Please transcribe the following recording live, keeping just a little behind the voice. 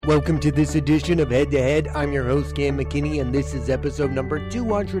Welcome to this edition of Head to Head. I'm your host, Cam McKinney, and this is episode number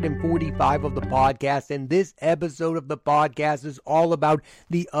 245 of the podcast. And this episode of the podcast is all about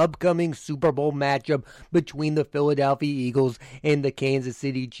the upcoming Super Bowl matchup between the Philadelphia Eagles and the Kansas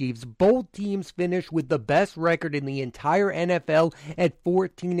City Chiefs. Both teams finished with the best record in the entire NFL at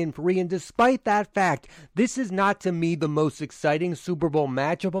 14-3. And despite that fact, this is not to me the most exciting Super Bowl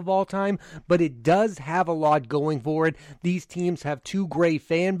matchup of all time, but it does have a lot going for it. These teams have two great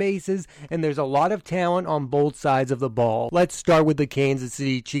fan bases, and there's a lot of talent on both sides of the ball. Let's start with the Kansas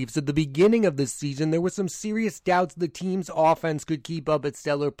City Chiefs. At the beginning of this season, there were some serious doubts the team's offense could keep up its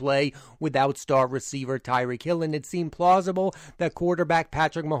stellar play without star receiver Tyreek Hill, and it seemed plausible that quarterback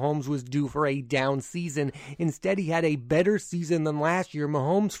Patrick Mahomes was due for a down season. Instead, he had a better season than last year.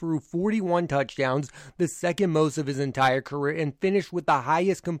 Mahomes threw 41 touchdowns, the second most of his entire career, and finished with the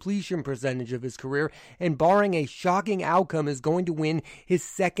highest completion percentage of his career, and barring a shocking outcome, is going to win his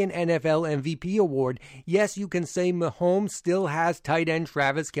second NFL MVP award. Yes, you can say Mahomes still has tight end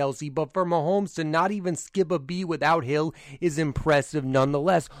Travis Kelce, but for Mahomes to not even skip a beat without Hill is impressive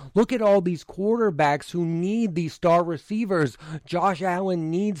nonetheless. Look at all these quarterbacks who need these star receivers. Josh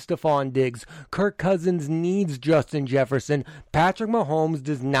Allen needs Stephon Diggs. Kirk Cousins needs Justin Jefferson. Patrick Mahomes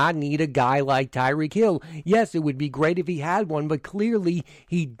does not need a guy like Tyreek Hill. Yes, it would be great if he had one, but clearly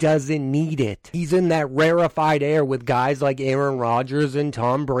he doesn't need it. He's in that rarefied air with guys like Aaron Rodgers and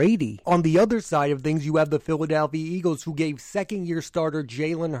Tom Brady. On the other side of things, you have the Philadelphia Eagles, who gave second-year starter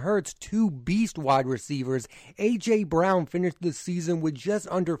Jalen Hurts two beast wide receivers. A.J. Brown finished the season with just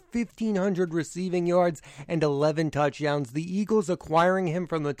under 1,500 receiving yards and 11 touchdowns. The Eagles acquiring him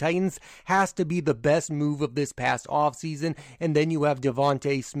from the Titans has to be the best move of this past offseason. And then you have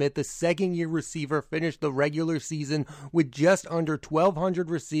Devontae Smith, the second-year receiver, finished the regular season with just under 1,200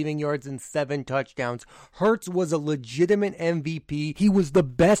 receiving yards and 7 touchdowns. Hurts was a legitimate MVP. He was the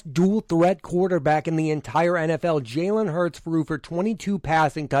best dual-threat quarterback in the entire NFL. Jalen Hurts threw for 22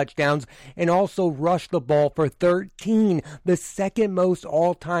 passing touchdowns and also rushed the ball for 13, the second most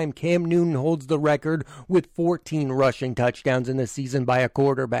all-time. Cam Newton holds the record with 14 rushing touchdowns in the season by a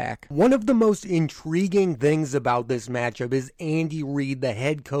quarterback. One of the most intriguing things about this matchup is Andy Reid, the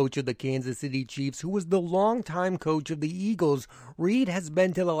head coach of the Kansas City Chiefs, who was the longtime coach of the Eagles. Reid has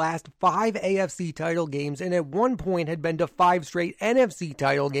been to the last 5 AFC title games and at one point had been to 5 straight NFC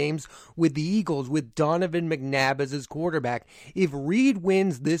title games with the Eagles, with Donovan McNabb as his quarterback. If Reid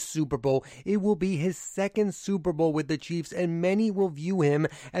wins this Super Bowl, it will be his second Super Bowl with the Chiefs, and many will view him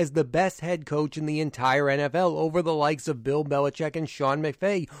as the best head coach in the entire NFL over the likes of Bill Belichick and Sean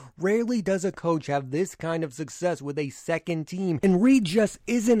McVay. Rarely does a coach have this kind of success with a second team, and Reid just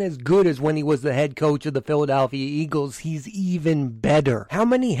isn't as good as when he was the head coach of the Philadelphia Eagles. He's even better. How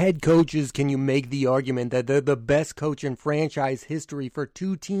many head coaches can you make the argument that they're the best coach in franchise history for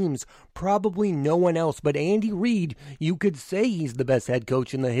two teams? Probably no one else, but Andy Reid, you could say he's the best head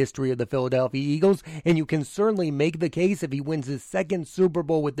coach in the history of the Philadelphia Eagles, and you can certainly make the case if he wins his second Super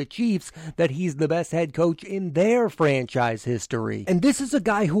Bowl with the Chiefs that he's the best head coach in their franchise history. And this is a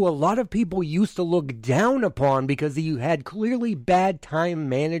guy who a lot of people used to look down upon because he had clearly bad time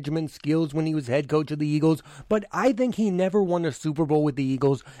management skills when he was head coach of the Eagles, but I think he never won a Super Bowl with the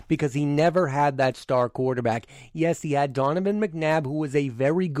Eagles because he never had that star quarterback. Yes, he had Donovan McNabb, who was a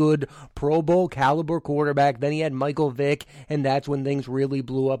very good Pro Bowl caliber quarterback. Then he had Michael Vick, and that's when things really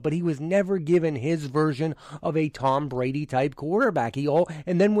blew up. But he was never given his version of a Tom Brady type quarterback.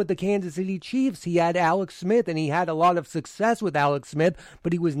 And then with the Kansas City Chiefs, he had Alex Smith, and he had a lot of success with Alex Smith,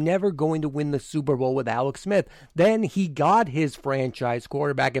 but he was never going to win the Super Bowl with Alex Smith. Then he got his franchise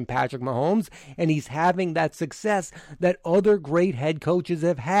quarterback in Patrick Mahomes, and he's having that success that other great head coaches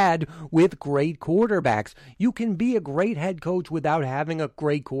have had with great quarterbacks. You can be a great head coach without having a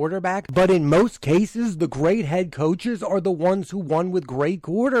great quarterback, but in most cases, the great head coaches are the ones who won with great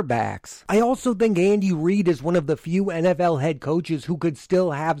quarterbacks. I also think Andy Reid is one of the few NFL head coaches who could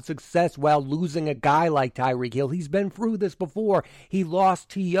still have success while losing a guy like Tyreek Hill. He's been through this before. He lost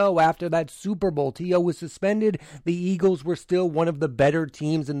T.O. after that Super Bowl. T.O. was suspended. The Eagles were still one of the better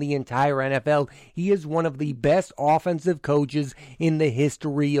teams in the entire NFL. He is one of the best offensive coaches in the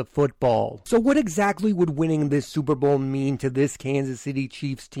history of football. So what exactly would winning this Super Bowl mean to this Kansas City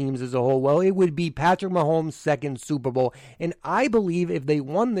Chiefs teams as a whole? Well, it would be Patrick Mahomes' second Super Bowl. And I believe if they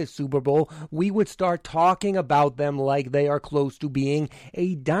won this Super Bowl, we would start talking about them like they are close to being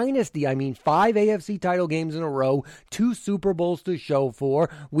a dynasty. I mean, 5 AFC title games in a row, 2 Super Bowls to show for.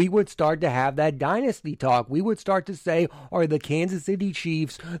 We would start to have that dynasty talk. We would start to say, are the Kansas City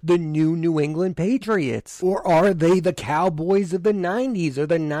Chiefs the new New England Patriots? Or are they the Cowboys of the 90s or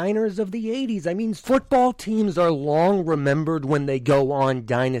the Niners of the 80s? I mean, football teams are long remembered when they go on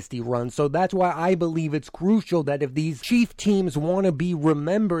dynasty runs. So that's why I believe it's crucial that if these Chief teams want to be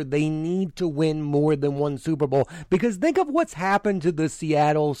remembered, they need to win more than one Super Bowl. Because think of what's happened to the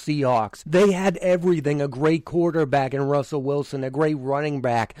Seattle Seahawks. They had everything, a great quarterback in Russell Wilson, a great running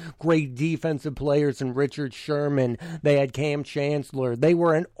back, great defensive players in Richard Sherman. They had Cam Chancellor. They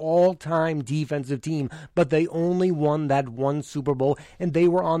were an all-time defensive team, but they only won that one Super Bowl, and they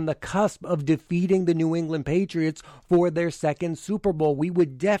were on the cusp of defeating the New England Patriots for their second Super Bowl. We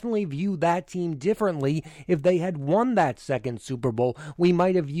would definitely view that team differently if they had won that second Super Bowl. We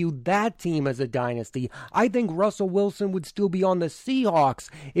might have viewed that team as a dynasty. I think Russell Wilson would still be on the Seahawks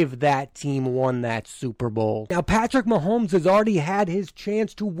if that team won that Super Bowl. Now, Patrick Mahomes has already had his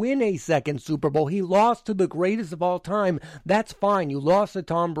chance to win a second Super Bowl. He lost to the greatest of all time. That's fine. You lost to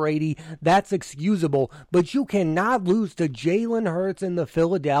Tom Brady. That's excusable. But you cannot lose to Jalen Hurts and the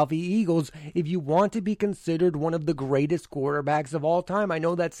Philadelphia Eagles if you want to be considered one of the greatest quarterbacks of all time. I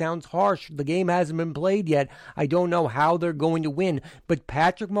know that sounds harsh. The game hasn't been played yet. I don't know how they're going to win. But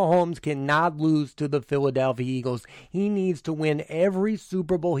Patrick Mahomes cannot lose to the Philadelphia Eagles. He needs to win every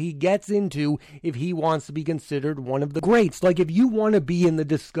Super Bowl he gets into if he wants to be considered one of the greats. Like, if you want to be in the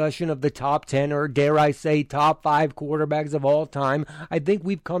discussion of the top 10 or, dare I say, top 5 quarterbacks of all time, I think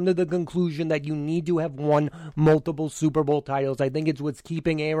we've come to the conclusion that you need to have won multiple Super Bowl titles. I think it's what's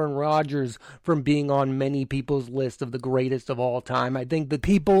keeping Aaron Rodgers from being on many people's list of the greatest of all time. I think the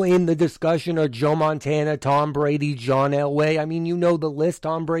people in the discussion are Joe Montana, Tom Brady, John Elway. I mean, you know the list.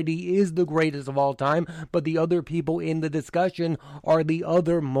 Tom Brady is the greatest of all time, but the other people in the discussion are the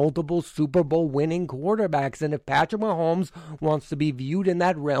other multiple Super Bowl winning quarterbacks. And if Patrick Mahomes wants to be viewed in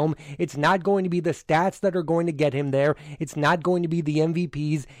that realm, it's not going to be the stats that are going to get him there. It's not going to be the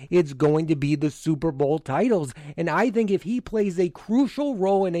MVPs. It's going to be the Super Bowl titles. And I think if he plays a crucial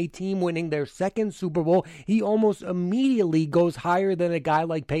role in a team winning their second Super Bowl, he almost immediately goes higher than a guy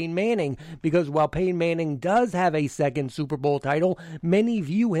like Peyton Manning. Because while Peyton Manning does have a second Super Bowl title, many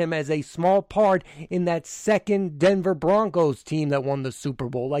view him as a small part in that second Denver Broncos team that won the Super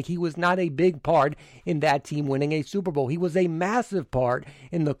Bowl. Like, he was not a big part in that team winning a Super Bowl. He was a massive part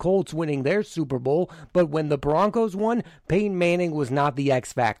in the Colts winning their Super Bowl, but when the Broncos won, Peyton Manning was not the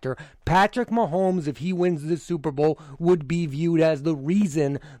X factor. Patrick Mahomes, if he wins the Super Bowl, would be viewed as the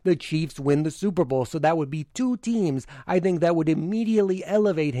reason the Chiefs win the Super Bowl. So that would be two teams, I think, that would immediately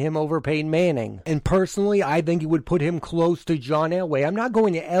elevate him over Peyton Manning. And personally, I think it would put him close to John Elway. I'm not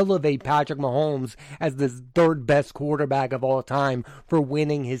going to elevate Patrick Mahomes as the third best quarterback of all time for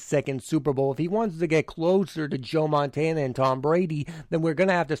winning his second Super Bowl. If he wants to get closer to Joe Montana and Tom Brady, then we're going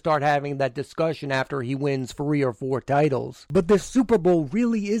to have to start having that discussion after he wins 3 or 4 titles. But this Super Bowl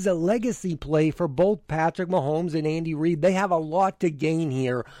really is a legacy play for both Patrick Mahomes and Andy Reid. They have a lot to gain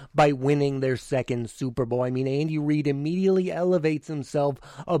here by winning their second Super Bowl. I mean, Andy Reid immediately elevates himself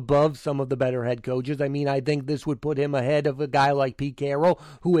above some of the better head coaches. I mean, I think this would put him ahead of a guy like Pete Carroll,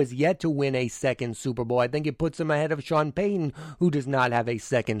 who has yet to win a second Super Bowl. I think it puts him ahead of Sean Payton, who does not have a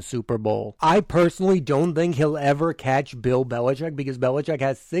second Super Bowl. I personally don't think he'll ever catch Bill Belichick, because Belichick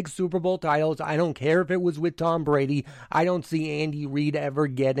has 6 Super Bowl titles. I don't care if it was with Tom Brady. I don't see Andy Reid ever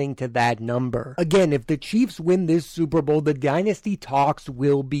getting to that number. Again, if the Chiefs win this Super Bowl, the dynasty talks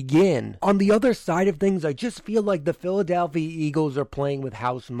will begin. On the other side of things, I just feel like the Philadelphia Eagles are playing with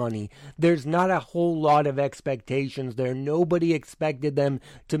house money. There's not a whole lot of expectations there. Nobody expected them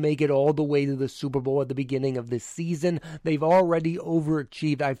to make it all the way to the Super Bowl at the beginning of this season. They've already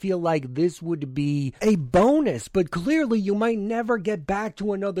overachieved. I feel like this would be a bonus, but clearly you might never get back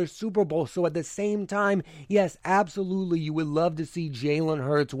to another Super Bowl. So at the same time, yes, absolutely, you would love to see Jalen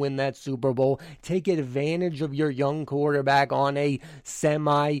Hurts win that Super Bowl. Take advantage of your young quarterback on a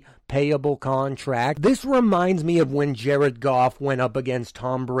payable contract. This reminds me of when Jared Goff went up against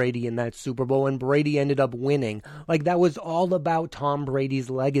Tom Brady in that Super Bowl and Brady ended up winning. Like, that was all about Tom Brady's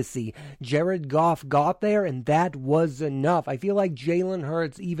legacy. Jared Goff got there and that was enough. I feel like Jalen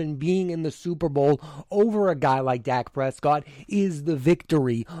Hurts even being in the Super Bowl over a guy like Dak Prescott is the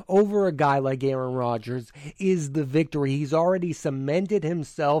victory. Over a guy like Aaron Rodgers is the victory. He's already cemented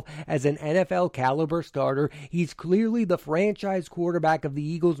himself as an NFL caliber starter. He's clearly the franchise quarterback of the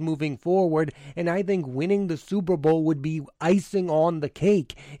Eagles moving forward, and I think winning the Super Bowl would be icing on the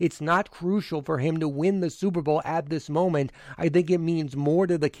cake. It's not crucial for him to win the Super Bowl at this moment. I think it means more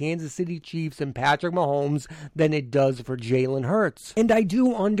to the Kansas City Chiefs and Patrick Mahomes than it does for Jalen Hurts. And I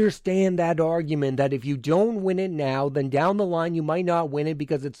do understand that argument that if you don't win it now, then down the line you might not win it,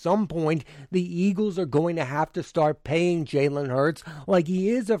 because at some point the Eagles are going to have to start paying Jalen Hurts like he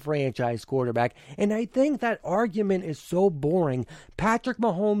is a franchise quarterback. And I think that argument is so boring. Patrick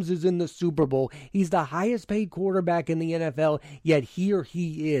Mahomes loses in the Super Bowl. He's the highest paid quarterback in the NFL, yet here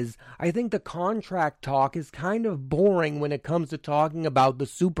he is. I think the contract talk is kind of boring when it comes to talking about the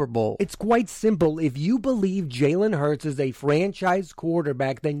Super Bowl. It's quite simple. If you believe Jalen Hurts is a franchise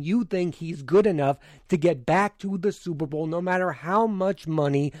quarterback, then you think he's good enough to get back to the Super Bowl no matter how much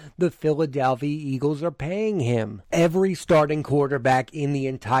money the Philadelphia Eagles are paying him. Every starting quarterback in the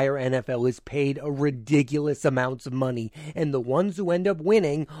entire NFL is paid a ridiculous amounts of money, and the ones who end up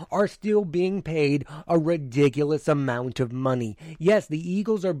winning are still being paid a ridiculous amount of money. Yes, the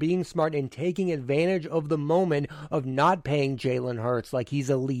Eagles are being smart and taking advantage of the moment of not paying Jalen Hurts like he's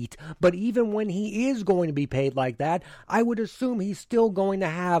elite, but even when he is going to be paid like that, I would assume he's still going to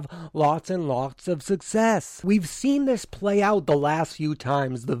have lots and lots of success. We've seen this play out the last few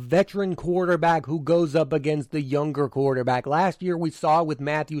times, the veteran quarterback who goes up against the younger quarterback. Last year we saw with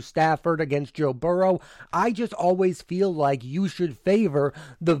Matthew Stafford against Joe Burrow. I just always feel like you should favor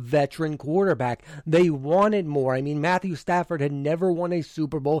the veteran quarterback. They wanted more. I mean, Matthew Stafford had never won a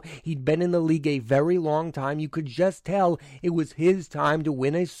Super Bowl. He'd been in the league a very long time. You could just tell it was his time to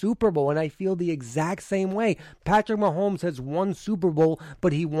win a Super Bowl, and I feel the exact same way. Patrick Mahomes has won Super Bowl,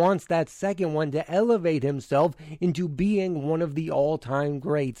 but he wants that second one to elevate himself into being one of the all-time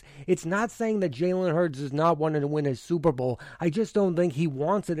greats. It's not saying that Jalen Hurts does not want to win a Super Bowl. I just don't think he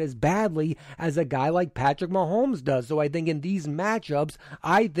wants it as badly as a guy like Patrick Mahomes does. So I think in these matchups,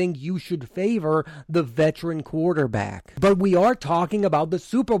 I think you should favor the veteran quarterback. But we are talking about the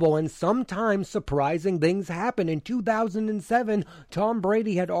Super Bowl, and sometimes surprising things happen. In 2007, Tom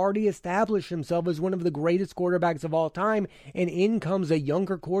Brady had already established himself as one of the greatest quarterbacks of all time, and in comes a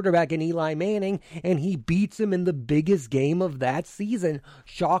younger quarterback in Eli Manning, and he beats him in the biggest game of that season.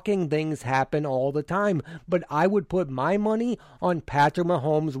 Shocking things happen all the time, but I would put my money on Patrick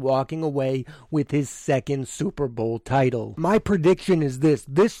Mahomes walking away with his second Super Bowl title. My prediction is this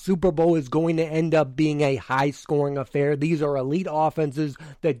Super Bowl is going to end up being a high-scoring affair. These are elite offenses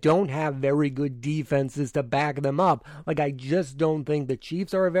that don't have very good defenses to back them up. Like, I just don't think the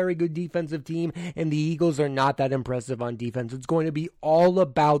Chiefs are a very good defensive team, and the Eagles are not that impressive on defense. It's going to be all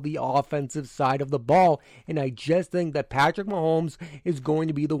about the offensive side of the ball, and I just think that Patrick Mahomes is going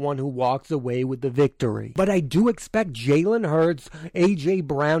to be the one who walks away with the victory. But I do expect Jalen Hurts, A.J.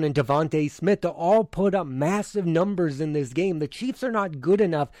 Brown, and Devontae Smith to all put up massive numbers in this game. The Chiefs are not good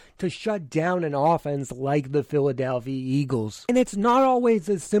enough to shut down an offense like the Philadelphia Eagles. And it's not always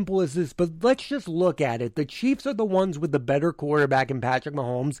as simple as this, but let's just look at it. The Chiefs are the ones with the better quarterback in Patrick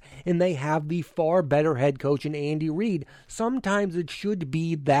Mahomes, and they have the far better head coach in Andy Reid. Sometimes it should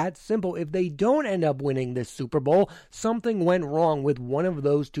be that simple. If they don't end up winning this Super Bowl, something went wrong with one of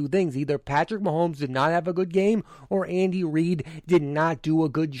those two things. Either Patrick Mahomes did not have a good game, or Andy Reid did not do a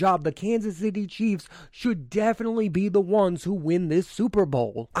good job. The Kansas City Chiefs should definitely be the ones who win this Super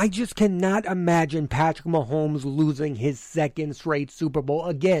Bowl. I just cannot imagine Patrick Mahomes losing his second straight Super Bowl.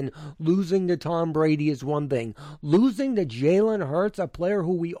 Again, losing to Tom Brady is one thing. Losing to Jalen Hurts, a player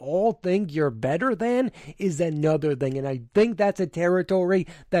who we all think you're better than, is another thing. And I think that's a territory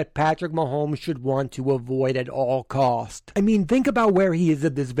that Patrick Mahomes should want to avoid at all costs. I mean, think about where he is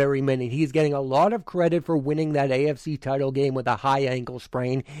at this very minute. He's getting a lot of credit for winning that AFC title game with a high ankle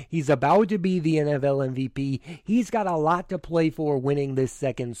sprain. He's about to be the NFL MVP. He's got a lot to play for winning this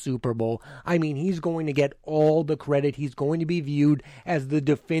second Super Bowl. I mean, he's going to get all the credit. He's going to be viewed as the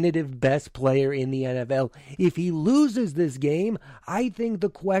definitive best player in the NFL. If he loses this game, I think the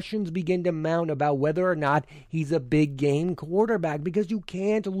questions begin to mount about whether or not he's a big game quarterback, because you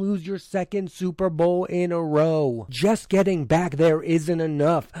can't lose your second Super Bowl in a row. Just getting back there isn't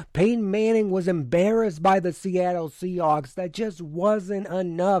enough. Peyton Manning was embarrassed by the Seattle Seahawks. That just wasn't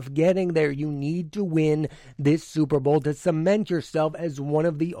enough. Getting there, you need to win this Super Bowl to cement yourself as one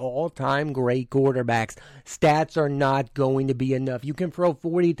of the all-time great quarterbacks. Stats are not going to be enough. You can throw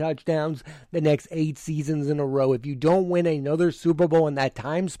 40 touchdowns the next 8 seasons in a row. If you don't win another Super Bowl in that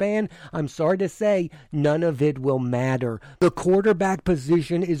time span, I'm sorry to say, none of it will matter. The quarterback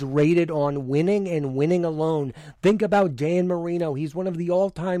position is rated on winning and winning alone. Think about Dan Marino. He's one of the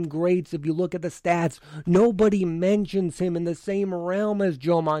all-time greats. If you look at the stats, nobody mentions him in the same realm as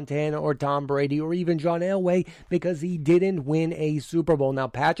Joe Montana or Tom Brady or even John Elway, because he didn't win a Super Bowl. Now,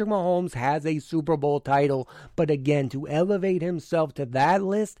 Patrick Mahomes has a Super Bowl title, but again, to elevate himself to that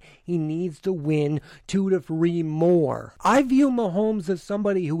list, he needs to win 2 to 3 more. I view Mahomes as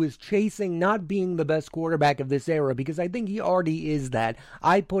somebody who is chasing not being the best quarterback of this era, because I think he already is that.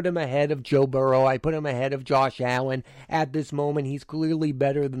 I put him ahead of Joe Burrow. I put him ahead of Josh Allen. At this moment, he's clearly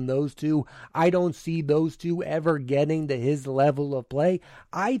better than those two. I don't see those two ever getting to his level of play.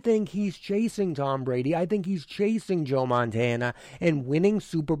 I think he's chasing Tom Brady. I think he's chasing Joe Montana. and winning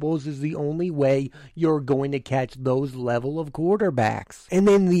Super Bowls is the only way you're going to catch those level of quarterbacks. And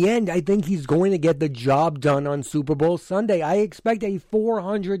in the end, I think he's going to get the job done on Super Bowl Sunday. I expect a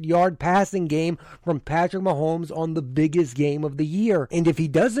 400-yard passing game from Patrick Mahomes on the biggest game of the year. And if he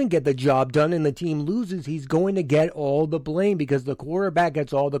doesn't get the job done and the team loses, he's going to get all the blame because the quarterback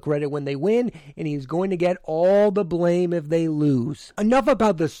gets all the credit when they win, and he's going to get all the blame if they lose. Enough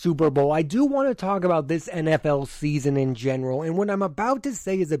about the Super Bowl. I do want to talk about this NFL season in general, and what I'm about to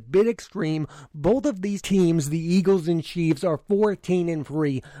say is a bit extreme. Both of these teams, the Eagles and Chiefs, are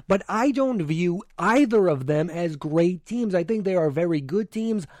 14-3, but I don't view either of them as great teams. I think they are very good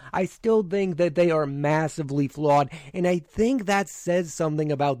teams. I still think that they are massively flawed, and I think that says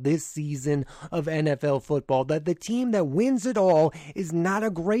something about this season of NFL football, that the team that wins it all is not a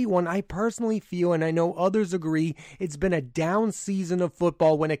great one. I personally feel, and I know others agree, it's been a down season of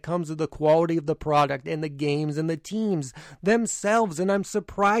football when it comes to the quality of the product and the games and the teams themselves, and I'm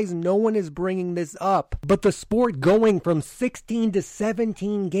surprised no one is bringing this up. But the sport going from 16 to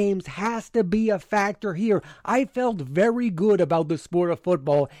 17 games has to be a factor here. I felt very good about the sport of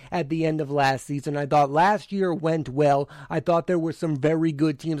football at the end of last season. I thought last year went well. I thought there were some very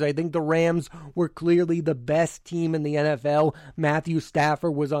good teams. I think the Rams were clearly the best team in the NFL. Matthew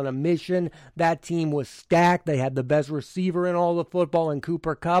Stafford was on a mission. That team was stacked. They had the best receiver in all of football in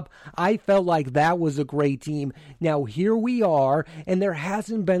Cooper Kupp. I felt like that was a great team. Now here we are, and there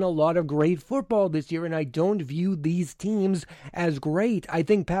hasn't been a lot of great football this year, and I don't view these teams as great. I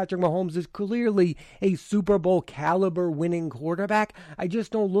think Patrick Mahomes is clearly a Super Bowl caliber winning quarterback. I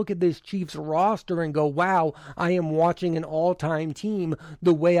just don't look at this Chiefs roster and go, wow, I am watching an all-time team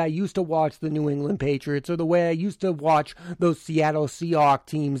the way I used to watch the New England Patriots or the way I used to watch those Seattle Seahawks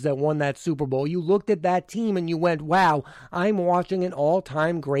teams that won that Super Bowl. You looked at that team and you went, wow, I'm watching an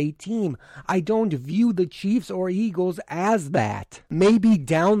all-time great team. I don't view the Chiefs or Eagles as that. Maybe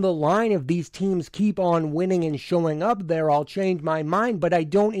down the line, if these teams keep on winning and showing up there, I'll change my mind, but I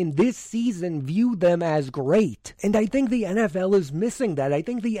don't in this season view them as great. And I think the NFL is missing that. I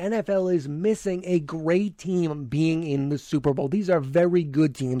think the NFL is missing a great team being in the Super Bowl. These are very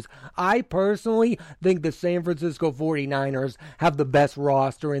good teams. I personally think the San Francisco 49ers have the best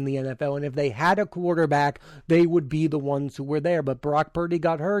roster in the NFL, and if they had a quarterback, they would be the ones who were there. But Brock Purdy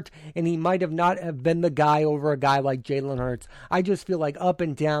got hurt, and he might have not have been the guy over a guy like Jalen Hurts. I just feel like up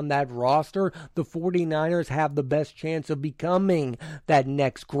and down that roster, the 49ers have the best chance of becoming that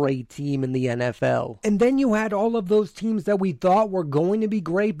next great team in the NFL. And then you had all of those teams that we thought were going to be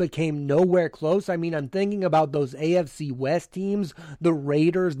great but came nowhere close. I mean, I'm thinking about those AFC West teams, the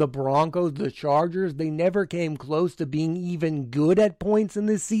Raiders, the Broncos, the Chargers. They never came close to being even good at points in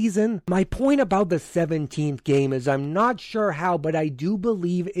this season. My point about the 17th game is I'm not sure how, but I do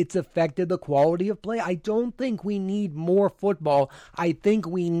believe it's affected the quality of play. I don't think we need more football. I think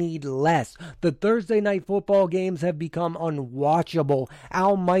we need less. The Thursday night football games have become unwatchable.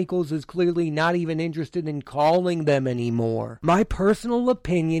 Al Michaels is clearly not even interested in calling them anymore. My personal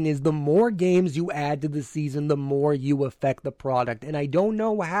opinion is the more games you add to the season, the more you affect the product. And I don't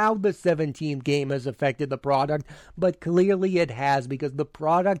know how the 17th game has affected the product, but clearly it has, because the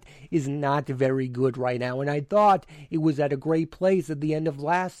product is not very good right now. And I thought it was at a great place at the end of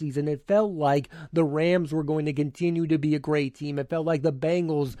last season. It felt like the Rams were going to continue to be a great team. It felt like the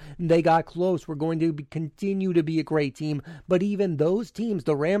Bengals, they got close, were going to continue to be a great team. But even those teams,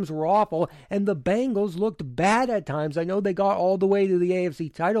 the Rams were awful, and the Bengals looked bad at times. I know they got all the way to the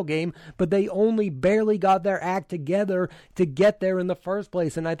AFC title game, but they only barely got their act together to get there in the first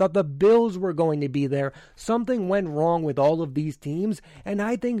place. And I thought the Bills were going to be there. Something went wrong with all of these teams, and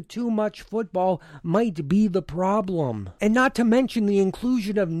I think too much football might be the problem. And not to mention the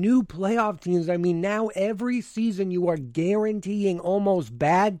inclusion of new playoff teams. I mean, now every season you are guaranteeing almost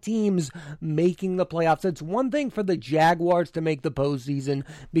bad teams making the playoffs. It's one thing for the Jaguars to make the postseason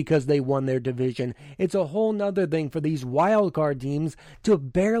because they won their division. It's a whole nother thing for these wildcard teams to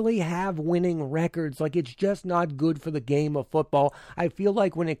barely have winning records. Like, it's just not good for the game of football. I feel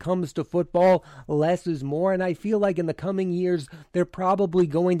like when it comes to football, less is more, and I feel like in the coming years, they're probably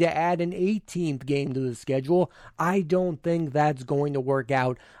going to add an 18th game to the schedule. I don't think that's going to work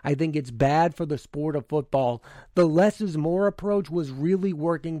out. I think it's bad for the sport of football. The less is more approach was really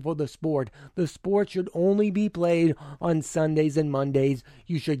working for the sport. The sport should only be played on Sundays and Mondays.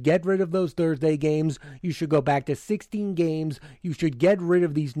 You should get rid of those Thursday games. You should go back to 16 games. You should get rid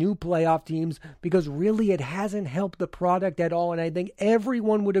of these new playoff teams, because really it hasn't helped the product at all. And I think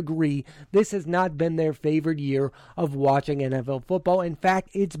everyone would agree this has not been their favorite year of watching NFL football. In fact,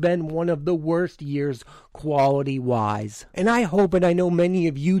 it's been one of the worst years quality-wise. And I hope, and I know many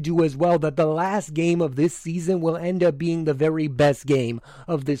of you do as well, that the last game of this season will end end up being the very best game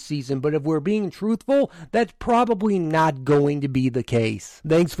of this season. But if we're being truthful, that's probably not going to be the case.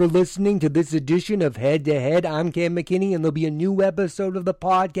 Thanks for listening to this edition of Head to Head. I'm Cam McKinney, and there'll be a new episode of the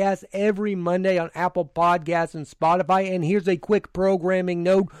podcast every Monday on Apple Podcasts and Spotify. And here's a quick programming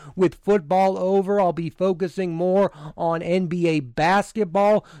note. With football over, I'll be focusing more on NBA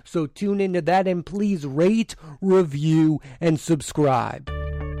basketball, so tune into that, and please rate, review, and subscribe.